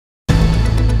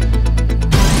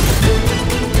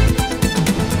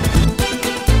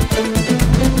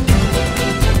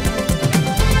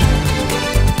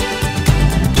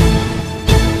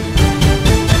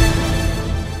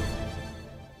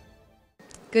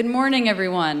Good morning,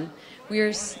 everyone.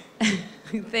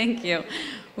 Thank you.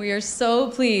 We are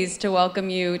so pleased to welcome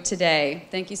you today.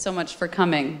 Thank you so much for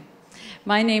coming.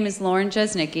 My name is Lauren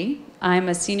Jesnicki. I'm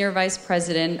a Senior Vice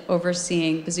President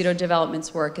overseeing Bozzuto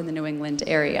Development's work in the New England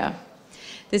area.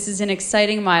 This is an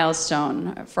exciting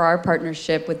milestone for our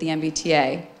partnership with the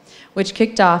MBTA, which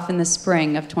kicked off in the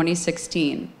spring of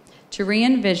 2016 to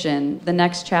re-envision the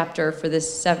next chapter for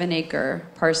this 7-acre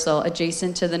parcel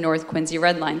adjacent to the North Quincy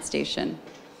Red Line station.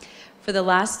 For the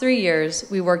last 3 years,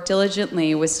 we worked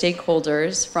diligently with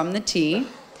stakeholders from the T,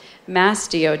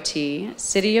 MassDOT,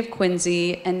 City of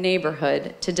Quincy, and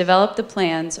neighborhood to develop the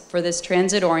plans for this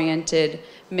transit-oriented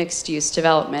mixed-use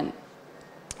development.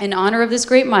 In honor of this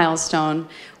great milestone,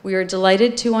 we are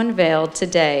delighted to unveil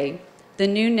today the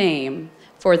new name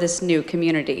for this new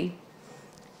community.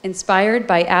 Inspired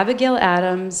by Abigail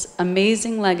Adams'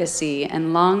 amazing legacy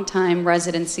and longtime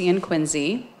residency in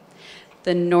Quincy,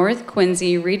 the North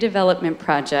Quincy Redevelopment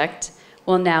Project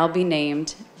will now be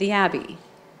named the Abbey.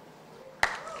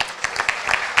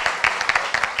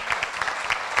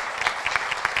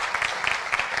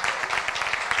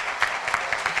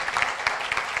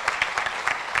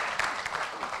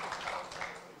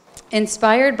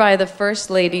 Inspired by the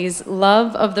First Lady's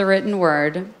love of the written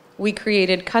word, we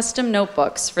created custom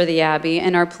notebooks for the Abbey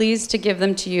and are pleased to give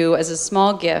them to you as a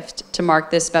small gift to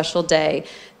mark this special day.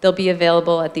 They'll be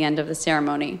available at the end of the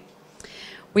ceremony.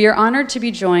 We are honored to be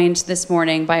joined this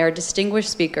morning by our distinguished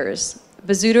speakers,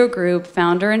 Bozzuto Group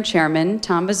founder and chairman,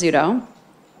 Tom Bozzuto,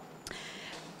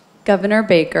 Governor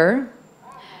Baker,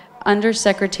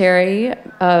 Undersecretary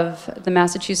of the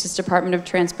Massachusetts Department of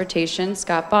Transportation,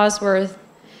 Scott Bosworth,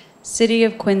 City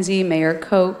of Quincy Mayor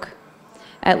Koch,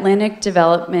 Atlantic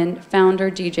Development founder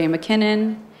DJ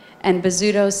McKinnon, and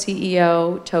Bozzuto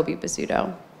CEO Toby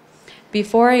Bozzuto.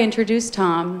 Before I introduce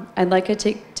Tom, I'd like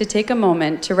to take a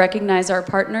moment to recognize our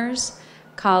partners,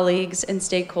 colleagues, and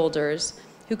stakeholders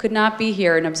who could not be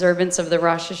here in observance of the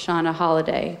Rosh Hashanah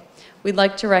holiday. We'd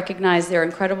like to recognize their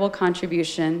incredible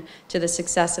contribution to the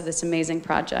success of this amazing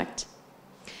project.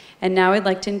 And now I'd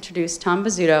like to introduce Tom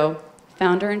Bozzuto,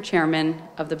 founder and chairman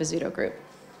of the Bozzuto Group.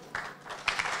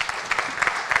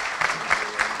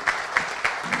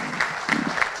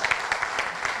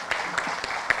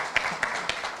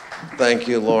 Thank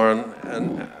you, Lauren,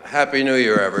 and Happy New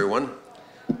Year, everyone.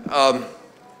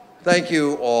 Thank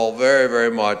you all very,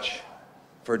 very much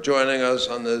for joining us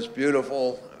on this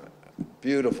beautiful,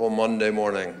 beautiful Monday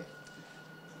morning.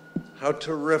 How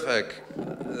terrific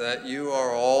that you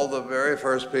are all the very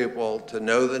first people to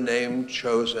know the name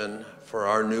chosen for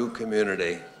our new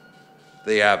community,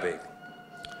 the Abbey.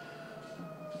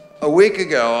 A week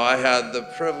ago, I had the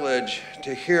privilege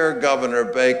to hear Governor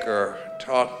Baker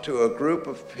talk to a group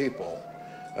of people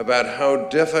about how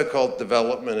difficult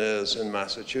development is in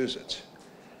Massachusetts,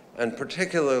 and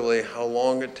particularly how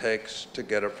long it takes to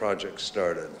get a project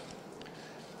started.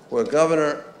 Well,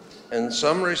 Governor, in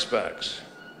some respects,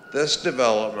 this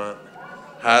development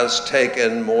has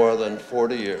taken more than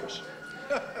 40 years.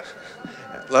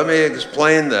 Let me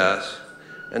explain this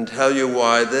and tell you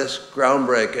why this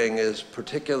groundbreaking is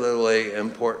particularly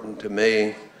important to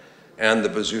me and the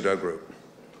Bozzuto Group.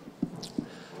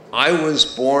 I was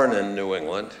born in New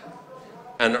England,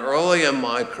 and early in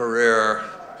my career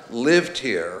lived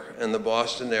here in the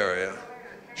Boston area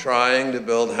trying to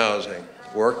build housing.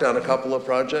 Worked on a couple of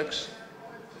projects,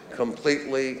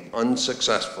 completely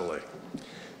unsuccessfully.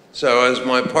 So as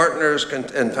my partners,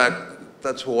 in fact,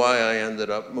 that's why I ended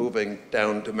up moving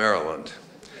down to Maryland.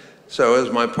 So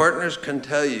as my partners can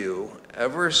tell you,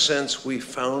 ever since we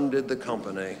founded the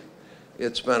company,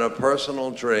 it's been a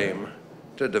personal dream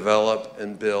to develop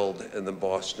and build in the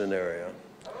Boston area.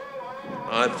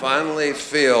 I finally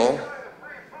feel,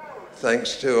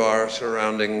 thanks to our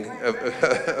surrounding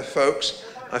folks,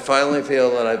 I finally feel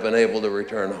that I've been able to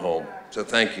return home. So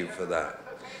thank you for that.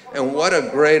 And what a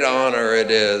great honor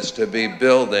it is to be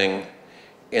building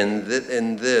in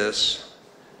this,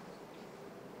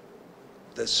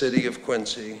 the city of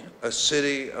Quincy, a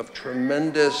city of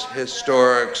tremendous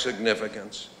historic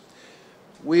significance.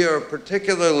 We are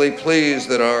particularly pleased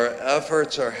that our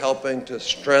efforts are helping to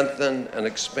strengthen and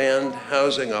expand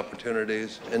housing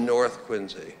opportunities in North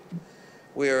Quincy.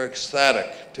 We are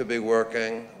ecstatic to be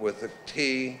working with the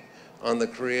T on the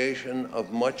creation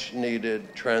of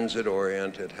much-needed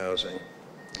transit-oriented housing.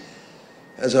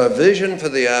 As our vision for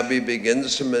the Abbey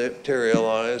begins to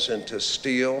materialize into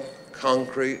steel,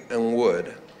 concrete, and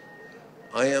wood,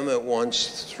 I am at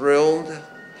once thrilled,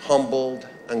 humbled,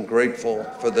 and grateful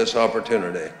for this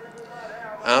opportunity.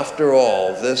 After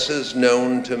all, this is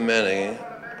known to many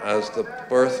as the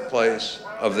birthplace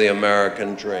of the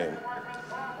American dream.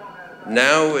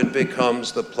 Now it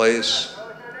becomes the place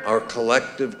our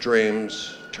collective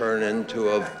dreams turn into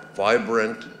a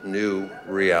vibrant new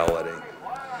reality.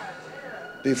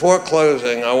 Before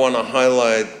closing, I want to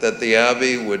highlight that the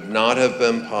Abbey would not have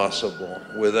been possible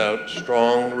without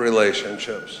strong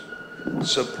relationships,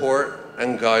 support,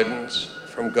 and guidance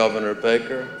from Governor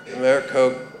Baker. Mayor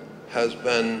Koch has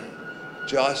been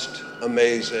just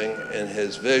amazing in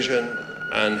his vision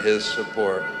and his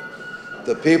support.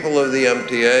 The people of the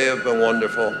MTA have been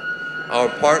wonderful. Our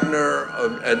partner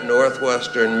at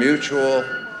Northwestern Mutual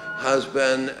has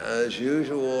been, as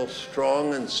usual,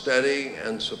 strong and steady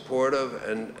and supportive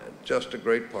and just a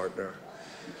great partner.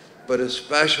 But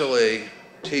especially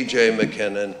TJ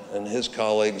McKinnon and his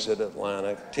colleagues at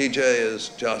Atlantic. TJ is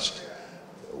just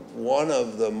one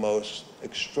of the most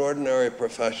extraordinary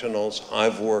professionals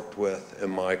I've worked with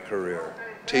in my career.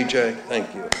 TJ,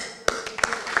 thank you.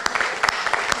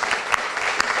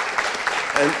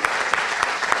 And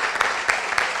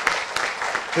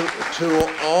to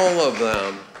all of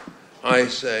them, I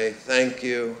say thank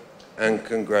you and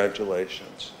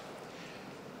congratulations.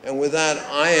 And with that,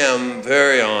 I am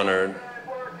very honored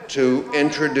to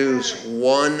introduce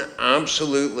one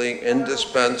absolutely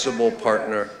indispensable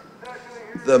partner,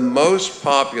 the most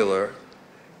popular,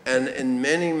 and in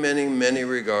many, many, many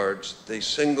regards, the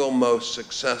single most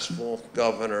successful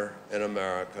governor in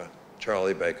America,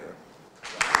 Charlie Baker.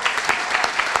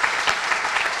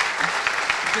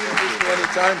 You can introduce me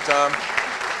anytime, Tom.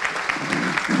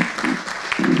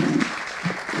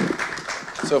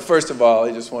 So first of all,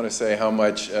 I just want to say how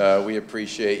much we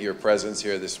appreciate your presence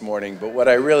here this morning. But what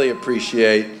I really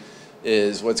appreciate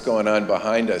is what's going on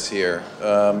behind us here.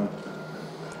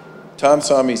 Tom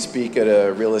saw me speak at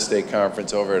a real estate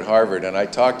conference over at Harvard, and I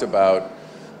talked about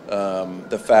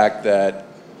the fact that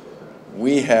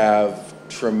we have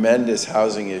tremendous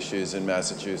housing issues in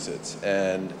Massachusetts.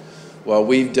 And while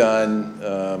we've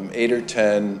done 8 or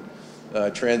 10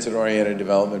 transit-oriented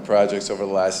development projects over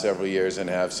the last several years and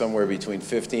have somewhere between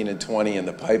 15 and 20 in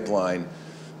the pipeline,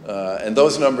 and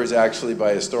those numbers actually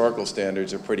by historical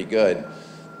standards are pretty good.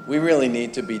 We really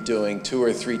need to be doing 2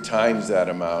 or 3 times that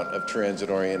amount of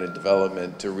transit-oriented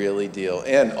development to really deal,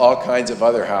 and all kinds of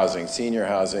other housing, senior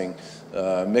housing,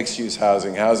 mixed-use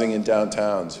housing, housing in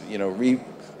downtowns, you know,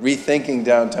 rethinking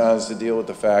downtowns to deal with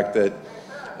the fact that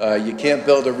you can't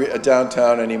build a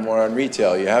downtown anymore on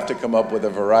retail. You have to come up with a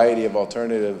variety of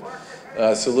alternative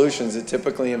solutions that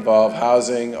typically involve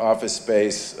housing, office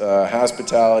space,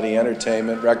 hospitality,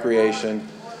 entertainment, recreation.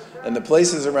 And the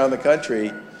places around the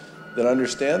country that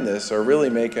understand this are really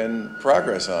making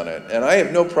progress on it. And I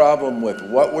have no problem with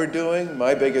what we're doing.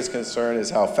 My biggest concern is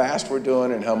how fast we're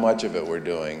doing and how much of it we're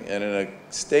doing. And in a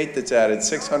state that's added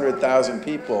 600,000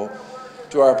 people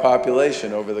to our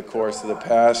population over the course of the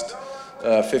past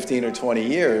 15 or 20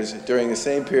 years, during the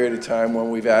same period of time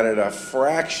when we've added a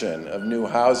fraction of new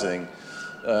housing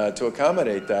to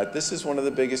accommodate that, this is one of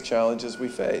the biggest challenges we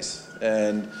face.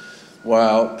 And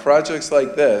while projects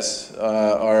like this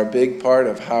are a big part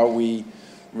of how we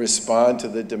respond to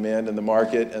the demand in the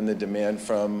market and the demand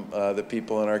from the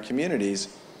people in our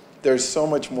communities, there's so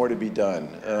much more to be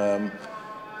done.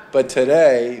 But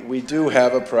today, we do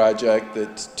have a project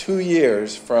that's 2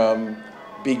 years from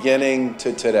beginning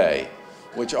to today,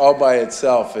 which all by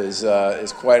itself is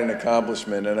quite an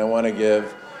accomplishment. And I want to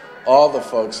give all the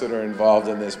folks that are involved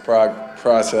in this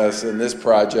process and this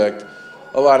project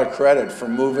a lot of credit for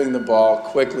moving the ball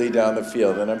quickly down the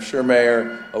field. And I'm sure,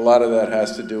 Mayor, a lot of that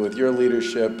has to do with your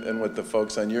leadership and with the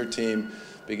folks on your team,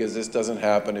 because this doesn't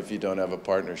happen if you don't have a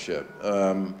partnership.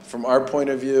 From our point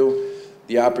of view,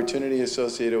 the opportunity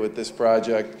associated with this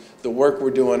project, the work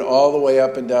we're doing all the way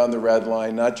up and down the red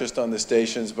line, not just on the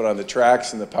stations, but on the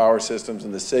tracks and the power systems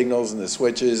and the signals and the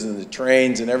switches and the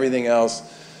trains and everything else,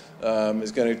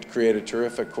 is going to create a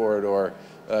terrific corridor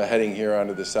heading here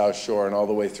onto the South Shore and all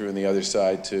the way through on the other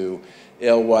side to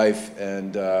Alewife.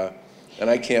 And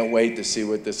I can't wait to see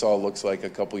what this all looks like a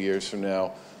couple years from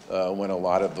now when a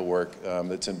lot of the work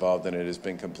that's involved in it has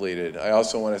been completed. I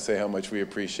also want to say how much we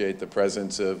appreciate the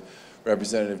presence of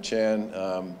Representative Chan.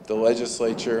 The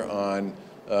legislature on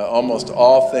almost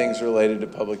all things related to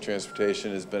public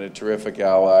transportation has been a terrific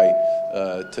ally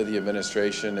to the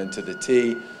administration and to the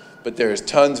T, but there's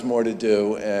tons more to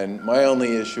do, and my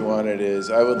only issue on it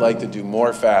is I would like to do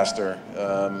more faster,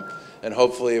 and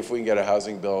hopefully if we can get a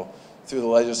housing bill through the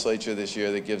legislature this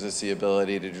year that gives us the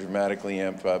ability to dramatically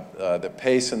amp up the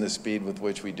pace and the speed with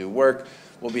which we do work,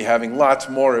 we'll be having lots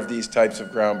more of these types of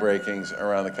groundbreakings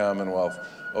around the Commonwealth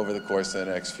over the course of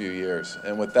the next few years.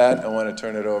 And with that, I want to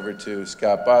turn it over to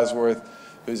Scott Bosworth,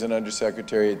 who's an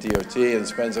Undersecretary at DOT and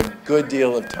spends a good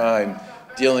deal of time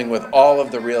dealing with all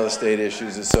of the real estate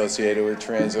issues associated with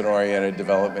transit-oriented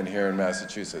development here in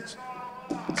Massachusetts.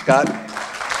 Scott?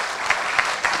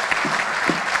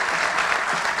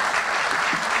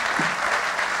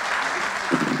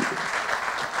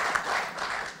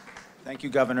 Thank you,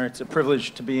 Governor. It's a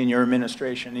privilege to be in your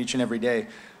administration each and every day.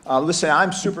 Listen,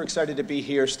 I'm super excited to be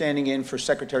here standing in for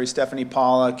Secretary Stephanie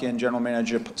Pollack and General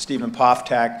Manager Stephen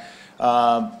Poftak.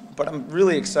 But I'm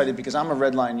really excited because I'm a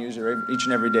Red Line user each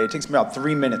and every day. It takes me about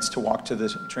 3 minutes to walk to the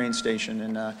train station,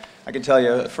 and I can tell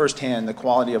you firsthand the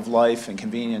quality of life and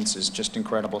convenience is just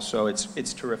incredible, so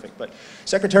it's terrific. But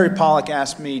Secretary Pollack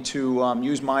asked me to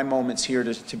use my moments here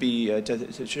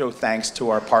to show thanks to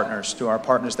our partners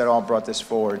that all brought this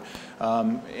forward.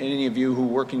 Any of you who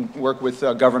work with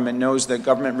government knows that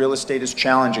government real estate is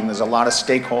challenging. There's a lot of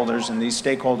stakeholders, and these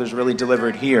stakeholders really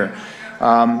delivered here.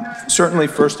 Certainly,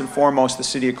 first and foremost, the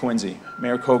City of Quincy.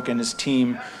 Mayor Koch and his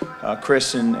team,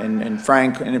 Chris and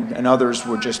Frank and others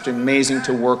were just amazing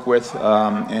to work with,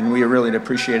 and we really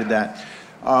appreciated that.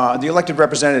 The elected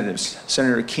representatives,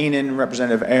 Senator Keenan,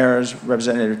 Representative Ayers,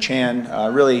 Representative Chan,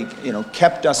 really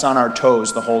kept us on our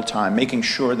toes the whole time, making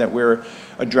sure that we're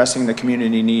addressing the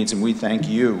community needs, and we thank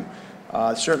you.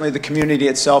 Certainly the community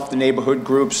itself, the neighborhood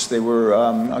groups, they were,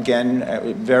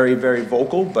 again, very, very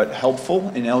vocal but helpful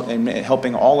in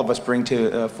helping all of us bring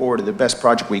forward the best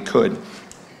project we could.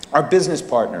 Our business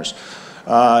partners,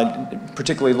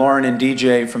 particularly Lauren and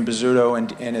DJ from Bozzuto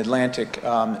and Atlantic,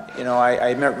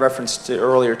 I met reference to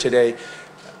earlier today.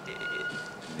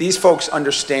 These folks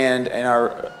understand and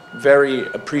are very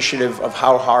appreciative of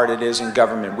how hard it is in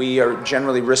government. We are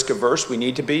generally risk averse. We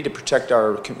need to be to protect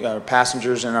our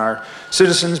passengers and our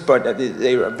citizens, but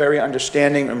they are very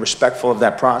understanding and respectful of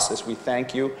that process. We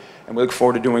thank you, and we look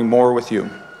forward to doing more with you.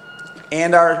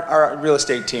 And our real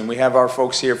estate team. We have our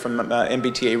folks here from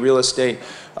MBTA Real Estate,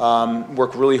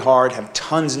 work really hard, have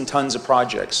tons and tons of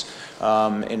projects.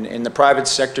 In the private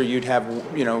sector, you'd have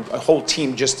a whole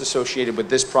team just associated with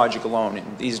this project alone.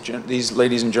 And these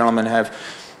ladies and gentlemen have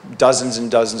dozens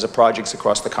and dozens of projects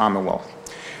across the Commonwealth.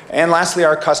 And lastly,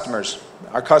 our customers.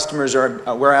 Our customers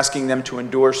we're asking them to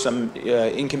endure some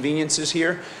inconveniences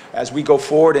here as we go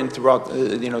forward and throughout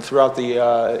the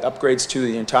upgrades to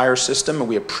the entire system, and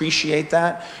we appreciate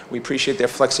that. We appreciate their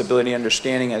flexibility and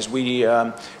understanding as we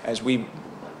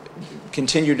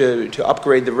continue to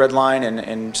upgrade the Red Line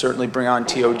and certainly bring on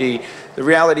TOD. The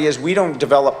reality is we don't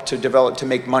develop to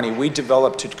make money. We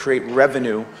develop to create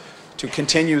revenue to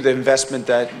continue the investment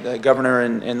that the Governor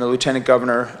and the Lieutenant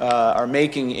Governor are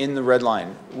making in the Red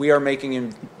Line. We are making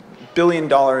 $1 billion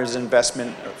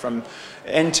investment from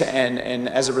end to end, and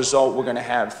as a result, we're going to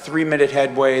have 3-minute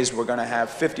headways. We're going to have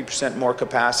 50% more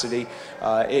capacity.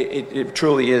 It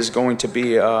truly is going to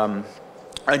be a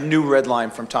new Red Line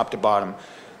from top to bottom.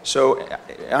 So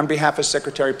on behalf of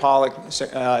Secretary Pollack,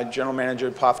 General Manager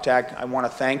Poftak, I want to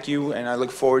thank you, and I look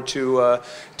forward to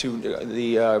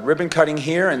the ribbon cutting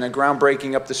here and the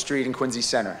groundbreaking up the street in Quincy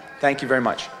Center. Thank you very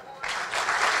much.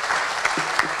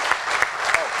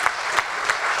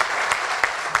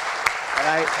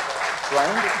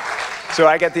 So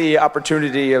I get the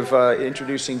opportunity of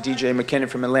introducing DJ McKinnon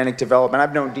from Atlantic Development.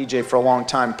 I've known DJ for a long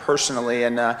time personally,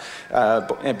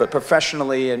 but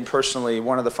professionally and personally,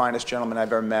 one of the finest gentlemen I've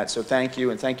ever met. So thank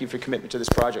you, and thank you for your commitment to this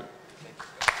project.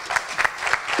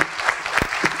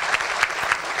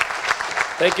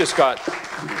 Thank you, Scott.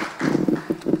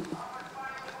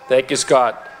 Thank you,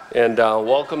 Scott. And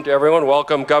welcome to everyone.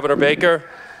 Welcome, Governor Baker,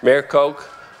 Mayor Koch.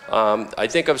 I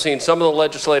think I've seen some of the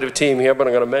legislative team here, but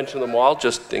I'm going to mention them all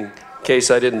just in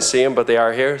case I didn't see them, but they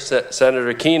are here.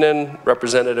 Senator Keenan,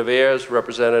 Representative Ayers,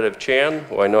 Representative Chan,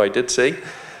 who I know I did see,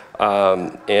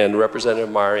 and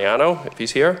Representative Mariano, if he's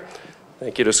here.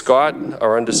 Thank you to Scott,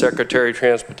 our Undersecretary of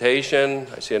Transportation.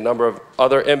 I see a number of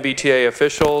other MBTA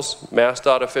officials,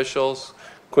 MassDOT officials,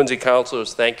 Quincy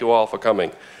councilors. Thank you all for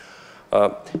coming.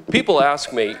 People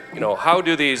ask me, how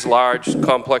do these large,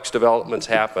 complex developments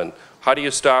happen? How do you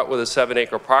start with a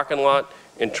 7-acre parking lot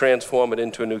and transform it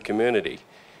into a new community?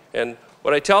 And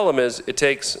what I tell them is it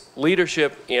takes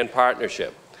leadership and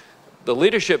partnership. The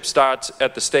leadership starts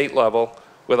at the state level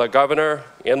with our governor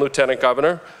and lieutenant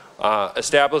governor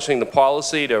establishing the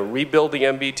policy to rebuild the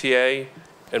MBTA,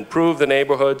 improve the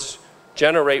neighborhoods,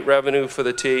 generate revenue for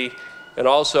the T, and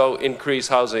also increase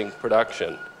housing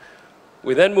production.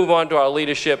 We then move on to our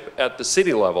leadership at the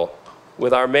city level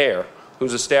with our mayor,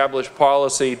 who's established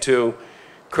policy to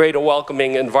create a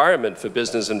welcoming environment for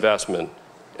business investment,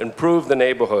 improve the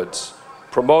neighborhoods,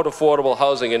 promote affordable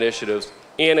housing initiatives,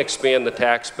 and expand the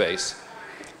tax base.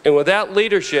 And with that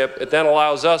leadership, it then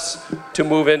allows us to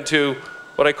move into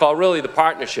what I call really the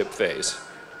partnership phase.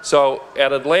 So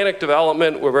at Atlantic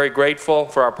Development, we're very grateful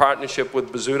for our partnership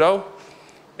with Bozzuto.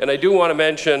 And I do want to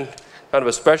mention kind of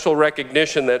a special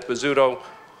recognition that Bozzuto,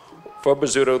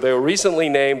 they were recently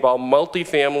named by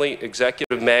Multifamily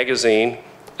Executive Magazine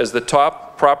as the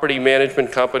top property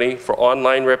management company for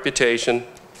online reputation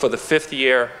for the 5th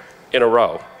year in a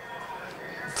row.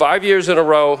 5 years in a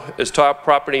row as top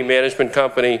property management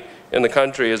company in the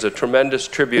country is a tremendous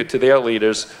tribute to their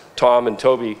leaders, Tom and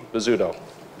Toby Bozzuto.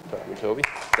 Tom and Toby,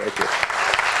 thank you.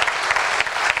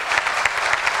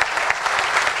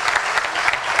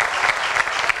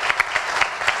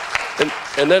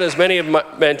 And then, as many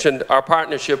have mentioned, our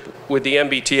partnership with the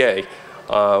MBTA.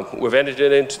 We've entered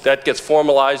it into, that gets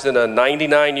formalized in a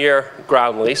 99-year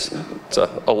ground lease. It's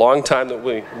a long time that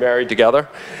we married together.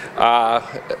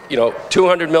 You know,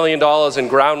 $200 million in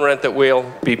ground rent that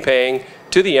we'll be paying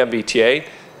to the MBTA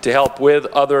to help with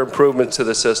other improvements to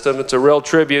the system. It's a real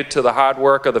tribute to the hard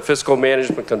work of the Fiscal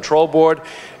Management Control Board,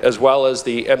 as well as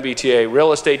the MBTA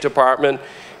Real Estate Department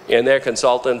and their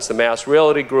consultants, the Mass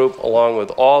Realty Group, along with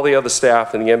all the other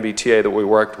staff in the MBTA that we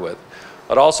worked with.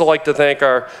 I'd also like to thank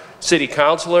our city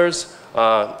councilors. You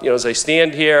know, as I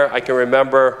stand here, I can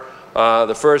remember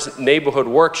the first neighborhood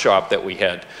workshop that we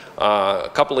had a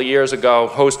couple of years ago,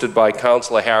 hosted by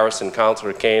Councilor Harris and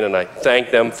Councilor Kane, and I thank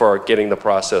them for getting the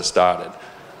process started.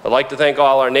 I'd like to thank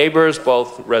all our neighbors,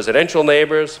 both residential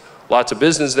neighbors, lots of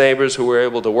business neighbors who we're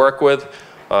able to work with.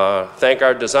 Thank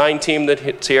our design team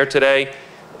that's here today,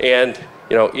 and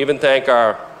you know, even thank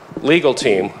our legal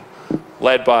team,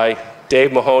 led by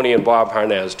Dave Mahoney and Bob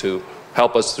Harnaz, to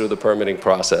help us through the permitting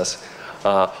process.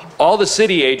 All the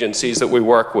city agencies that we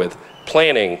work with,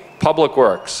 planning, public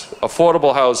works,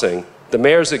 affordable housing, the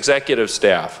mayor's executive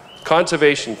staff,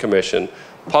 Conservation Commission,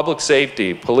 public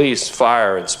safety, police,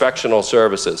 fire, inspectional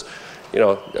services, you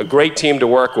know, a great team to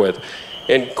work with.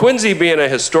 And Quincy being a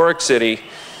historic city,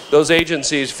 those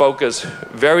agencies focus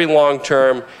very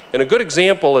long-term, and a good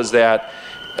example is that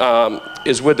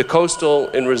is with the coastal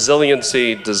and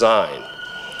resiliency design.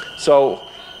 So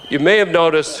you may have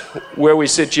noticed where we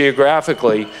sit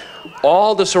geographically,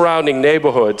 all the surrounding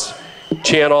neighborhoods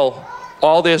channel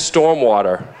all their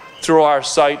stormwater through our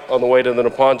site on the way to the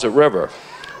Neponset River.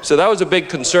 So that was a big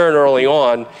concern early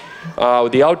on.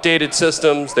 With the outdated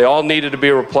systems, they all needed to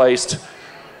be replaced.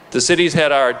 The city's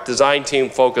had our design team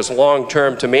focus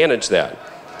long-term to manage that.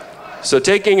 So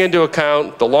taking into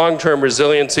account the long-term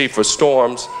resiliency for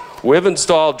storms, we've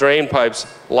installed drain pipes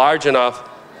large enough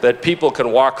that people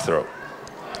can walk through.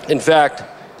 In fact,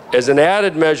 as an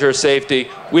added measure of safety,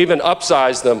 we even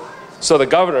upsized them so the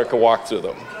governor can walk through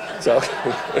them. So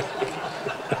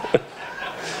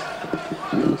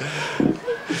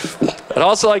I'd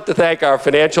also like to thank our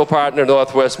financial partner,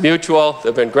 Northwest Mutual.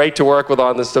 They've been great to work with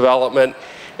on this development.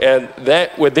 And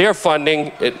that, with their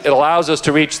funding, it allows us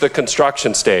to reach the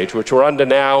construction stage, which we're under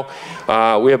now.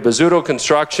 We have Bozzuto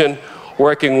Construction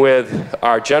working with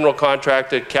our general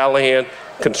contractor, Callahan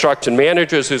Construction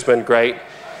Managers, who's been great.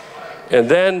 And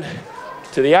then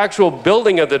to the actual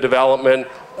building of the development,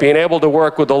 being able to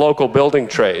work with the local building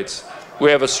trades.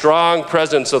 We have a strong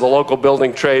presence of the local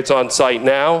building trades on site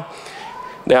now.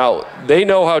 Now, they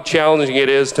know how challenging it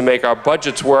is to make our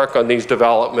budgets work on these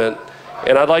developments.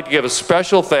 And I'd like to give a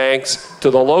special thanks to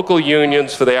the local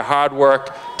unions for their hard work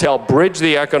to help bridge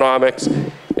the economics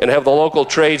and have the local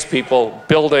tradespeople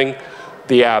building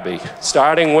the Abbey.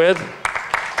 Starting with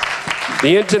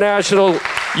the International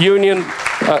Union,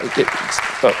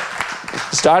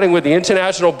 starting with the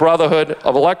International Brotherhood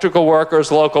of Electrical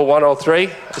Workers, Local 103.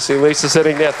 I see Lisa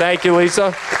sitting there. Thank you,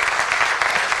 Lisa.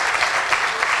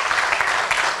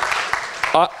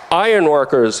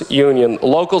 Ironworkers Union,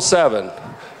 Local 7.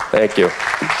 Thank you.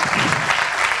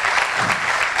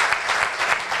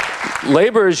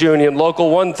 Laborers Union,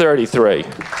 Local 133.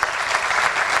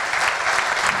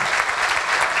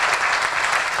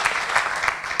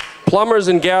 Plumbers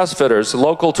and gas fitters,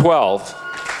 Local 12.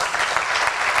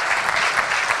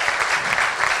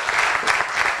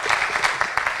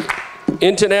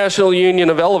 International Union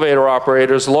of Elevator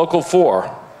Operators, Local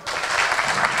 4.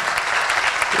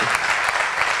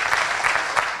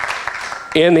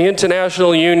 And the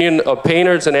International Union of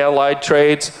Painters and Allied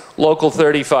Trades, Local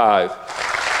 35.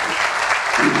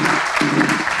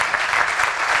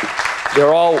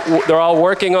 They're all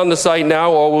working on the site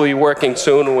now, or will be working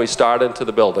soon when we start into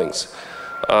the buildings.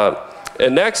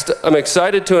 And next, I'm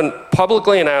excited to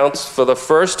publicly announce for the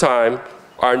first time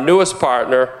our newest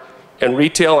partner and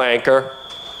retail anchor,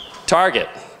 Target.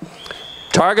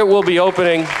 Target will be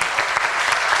opening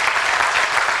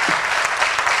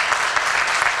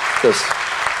this.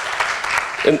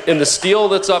 In the steel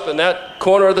that's up in that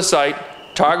corner of the site,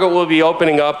 Target will be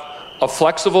opening up a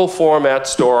flexible format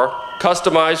store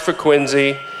customized for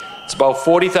Quincy. It's about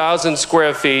 40,000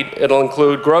 square feet. It'll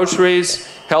include groceries,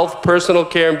 health, personal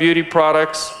care and beauty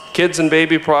products, kids and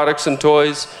baby products and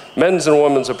toys, men's and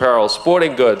women's apparel,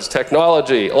 sporting goods,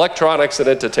 technology, electronics, and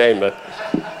entertainment.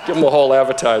 Give them a whole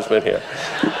advertisement here.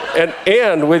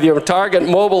 And with your Target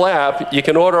mobile app, you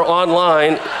can order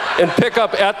online and pick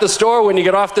up at the store when you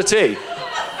get off the T.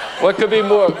 What could be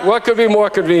more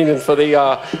convenient for the,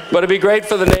 but it'd be great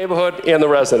for the neighborhood and the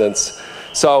residents.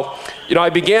 So, you know, I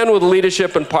began with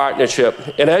leadership and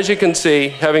partnership. And as you can see,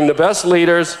 having the best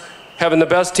leaders, having the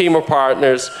best team of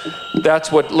partners,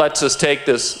 that's what lets us take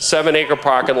this 7-acre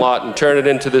parking lot and turn it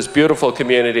into this beautiful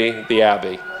community, the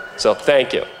Abbey. So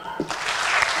thank you.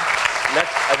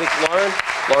 Next, I think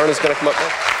Lauren is going to come up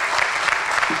next.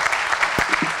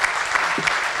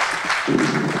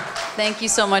 Thank you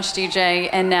so much, DJ.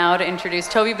 And now to introduce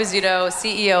Toby Bizzuto,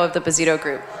 CEO of the Bizzuto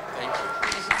Group. Thank you.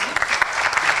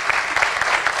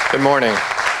 Good morning.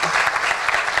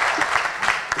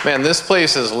 Man, this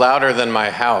place is louder than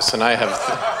my house, and I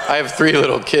have 3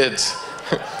 little kids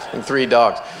and 3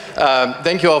 dogs.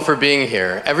 Thank you all for being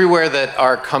here. Everywhere that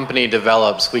our company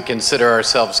develops, we consider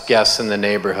ourselves guests in the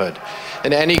neighborhood.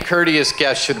 And any courteous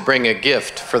guest should bring a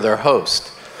gift for their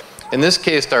host. In this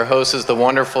case, our host is the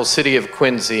wonderful city of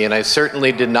Quincy, and I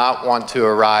certainly did not want to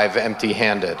arrive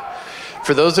empty-handed.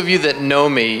 For those of you that know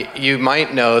me, you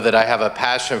might know that I have a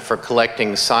passion for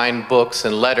collecting signed books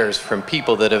and letters from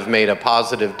people that have made a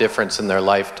positive difference in their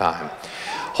lifetime.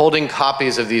 Holding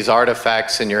copies of these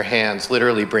artifacts in your hands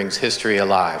literally brings history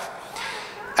alive.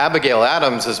 Abigail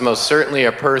Adams is most certainly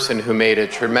a person who made a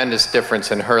tremendous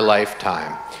difference in her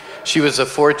lifetime. She was a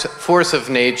force of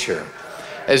nature.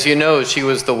 As you know, she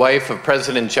was the wife of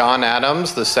President John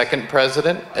Adams, the 2nd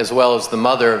president, as well as the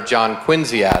mother of John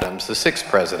Quincy Adams, the 6th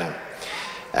president.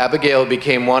 Abigail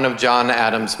became one of John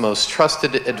Adams' most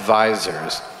trusted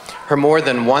advisors. Her more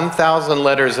than 1,000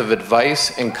 letters of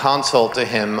advice and consult to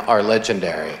him are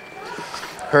legendary.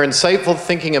 Her insightful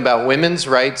thinking about women's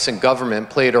rights and government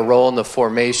played a role in the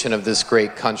formation of this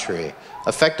great country.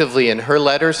 Effectively, in her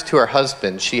letters to her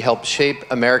husband, she helped shape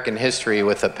American history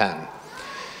with a pen.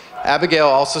 Abigail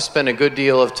also spent a good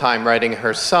deal of time writing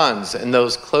her sons and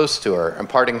those close to her,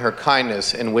 imparting her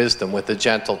kindness and wisdom with a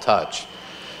gentle touch.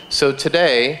 So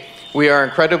today, we are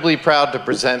incredibly proud to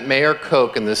present Mayor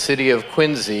Koch in the city of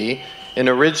Quincy an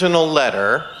original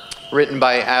letter written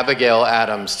by Abigail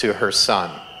Adams to her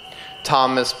son,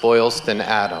 Thomas Boylston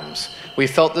Adams. We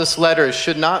felt this letter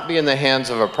should not be in the hands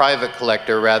of a private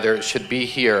collector, rather it should be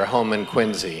here, home in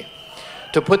Quincy.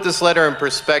 To put this letter in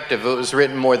perspective, it was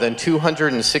written more than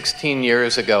 216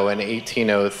 years ago in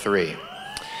 1803.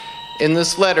 In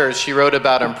this letter, she wrote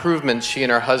about improvements she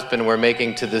and her husband were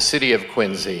making to the city of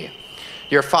Quincy.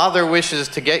 Your father wishes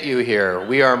to get you here.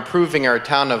 We are improving our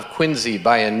town of Quincy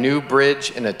by a new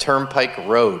bridge and a turnpike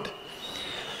road.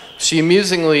 She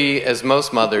amusingly, as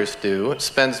most mothers do,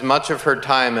 spends much of her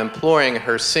time imploring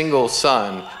her single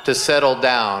son to settle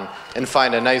down and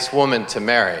find a nice woman to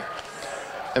marry.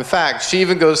 In fact, she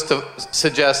even goes to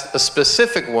suggest a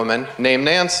specific woman named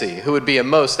Nancy, who would be a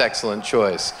most excellent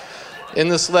choice. In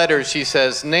this letter, she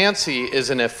says, Nancy is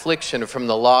an affliction from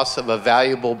the loss of a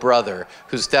valuable brother,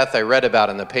 whose death I read about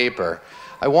in the paper.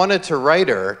 I wanted to write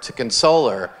her to console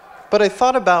her, but I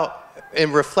thought about,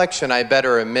 in reflection, I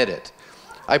better omit it.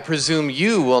 I presume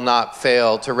you will not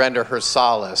fail to render her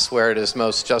solace where it is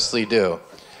most justly due.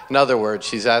 In other words,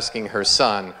 she's asking her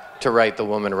son to write the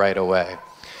woman right away.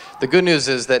 The good news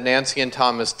is that Nancy and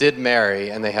Thomas did marry,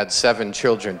 and they had 7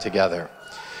 children together.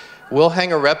 We'll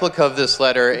hang a replica of this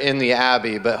letter in the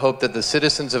Abbey, but hope that the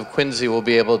citizens of Quincy will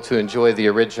be able to enjoy the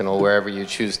original wherever you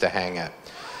choose to hang it.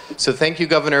 So thank you,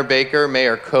 Governor Baker,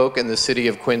 Mayor Koch, and the city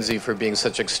of Quincy for being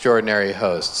such extraordinary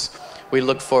hosts. We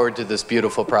look forward to this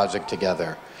beautiful project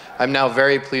together. I'm now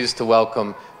very pleased to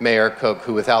welcome Mayor Koch,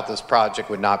 who without this project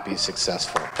would not be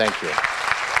successful. Thank you.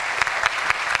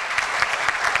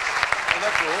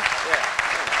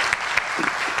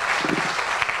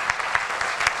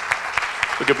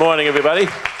 Well, good morning, everybody.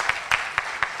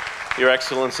 Your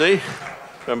Excellency,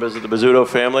 members of the Bizzuto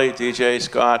family, DJ,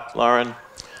 Scott, Lauren,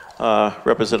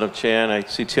 Representative Chan. I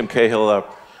see Tim Cahill, our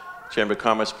Chamber of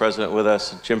Commerce president, with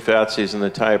us, Jim Fatsy's and the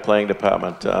entire planning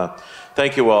department.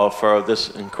 Thank you all for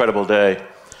this incredible day.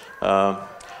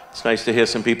 It's nice to hear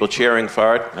some people cheering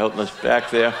for it out in the back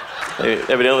there.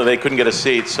 Evidently, they couldn't get a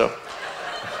seat, so.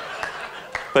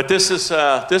 But this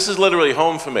is literally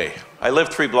home for me. I live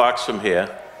 3 blocks from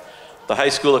here. The high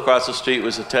school across the street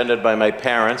was attended by my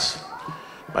parents,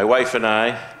 my wife and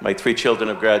I. My 3 children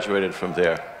have graduated from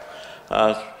there.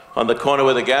 On the corner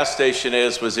where the gas station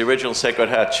is was the original Sacred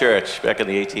Heart Church back in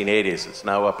the 1880s. It's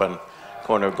now up on the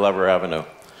corner of Glover Avenue.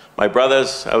 My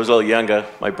brothers, I was a little younger,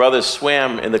 my brothers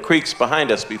swam in the creeks behind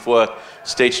us before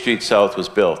State Street South was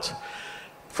built.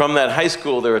 From that high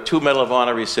school, there are 2 Medal of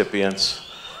Honor recipients.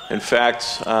 In fact,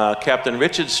 Captain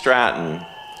Richard Stratton,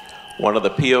 one of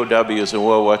the POWs in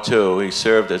World War II, he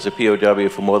served as a POW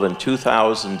for more than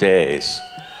 2,000 days.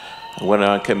 Went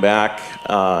on, came back,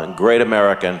 great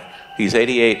American. He's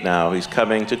 88 now. He's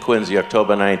coming to Quincy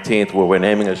October 19th, where we're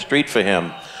naming a street for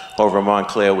him over in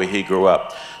Montclair, where he grew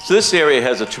up. So this area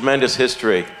has a tremendous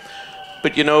history.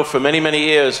 But you know, for many, many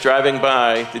years, driving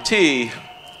by the T,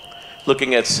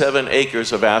 looking at 7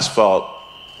 acres of asphalt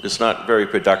is not very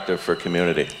productive for a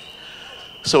community.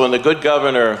 So in the good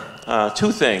governor,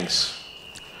 2 things.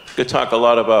 We could talk a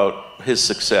lot about his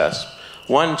success.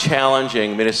 One,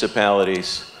 challenging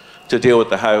municipalities to deal with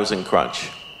the housing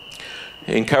crunch.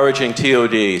 Encouraging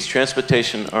TODs,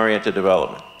 transportation-oriented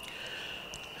development.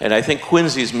 And I think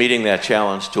Quincy's meeting that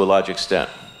challenge to a large extent.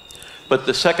 But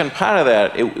the second part of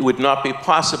that, it would not be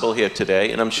possible here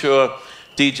today, and I'm sure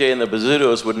DJ and the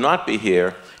Bozzutos would not be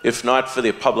here if not for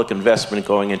the public investment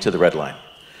going into the Red Line.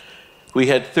 We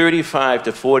had 35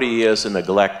 to 40 years of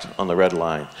neglect on the Red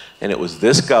Line, and it was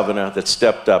this governor that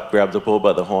stepped up, grabbed the bull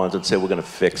by the horns, and said, we're going to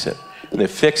fix it. And they're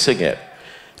fixing it.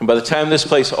 And by the time this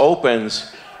place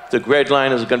opens, the Red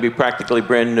Line is going to be practically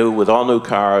brand new with all new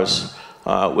cars,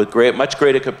 with much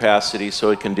greater capacity so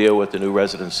it can deal with the new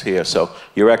residents here. So,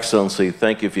 Your Excellency,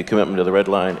 thank you for your commitment to the Red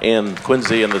Line and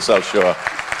Quincy and the South Shore.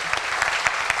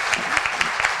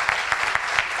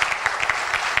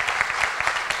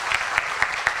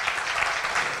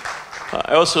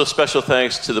 Also, special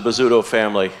thanks to the Bozzuto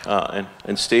family.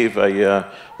 And Steve, I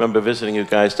remember visiting you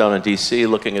guys down in DC,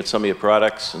 looking at some of your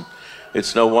products, and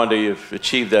it's no wonder you've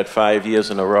achieved that 5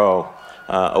 years in a row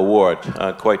award,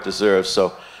 quite deserved.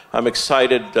 So I'm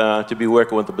excited to be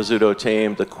working with the Bozzuto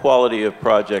team. The quality of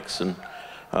projects and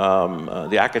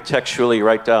the architecturally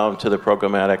right down to the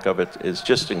programmatic of it is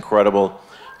just incredible.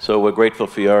 So we're grateful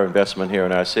for your investment here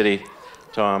in our city,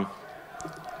 Tom,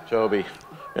 Joby,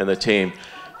 and the team.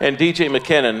 And DJ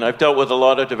McKinnon, I've dealt with a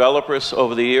lot of developers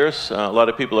over the years, a lot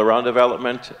of people around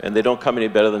development, and they don't come any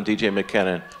better than DJ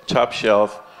McKinnon. Top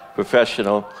shelf,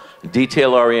 professional,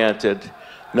 detail-oriented,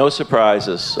 no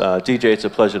surprises. DJ, it's a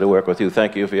pleasure to work with you.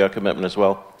 Thank you for your commitment as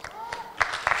well.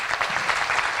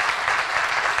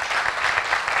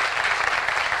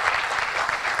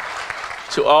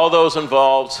 To all those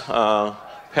involved,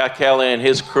 Pat Kelly and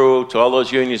his crew, to all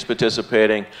those unions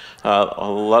participating, a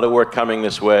lot of work coming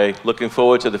this way. Looking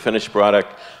forward to the finished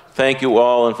product. Thank you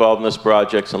all involved in this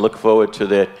project, and look forward to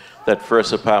that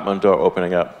first apartment door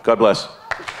opening up. God bless.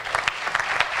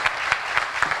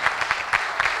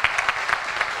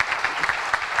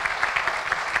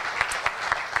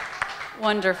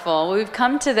 Wonderful. We've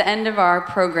come to the end of our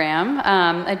program.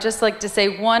 I'd just like to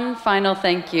say one final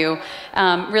thank you.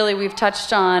 Really, we've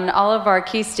touched on all of our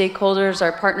key stakeholders,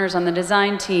 our partners on the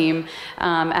design team,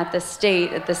 at the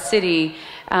state, at the city.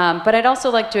 But I'd also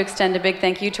like to extend a big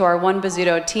thank you to our One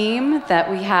Bozzuto team, that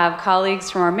we have colleagues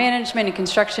from our management and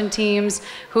construction teams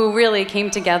who really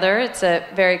came together. It's a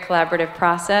very collaborative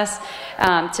process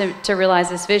to realize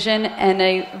this vision. And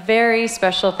a very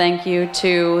special thank you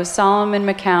to Solomon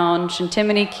McCown,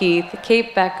 Shintimony Keith,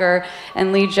 Kate Becker,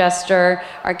 and Lee Jester,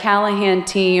 our Callahan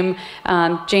team,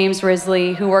 James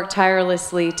Risley, who worked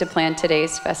tirelessly to plan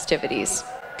today's festivities.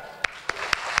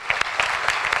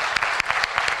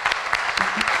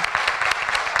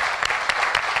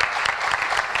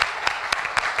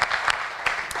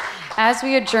 As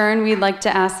we adjourn, we'd like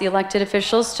to ask the elected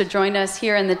officials to join us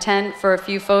here in the tent for a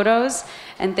few photos.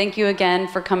 And thank you again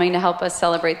for coming to help us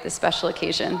celebrate this special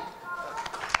occasion.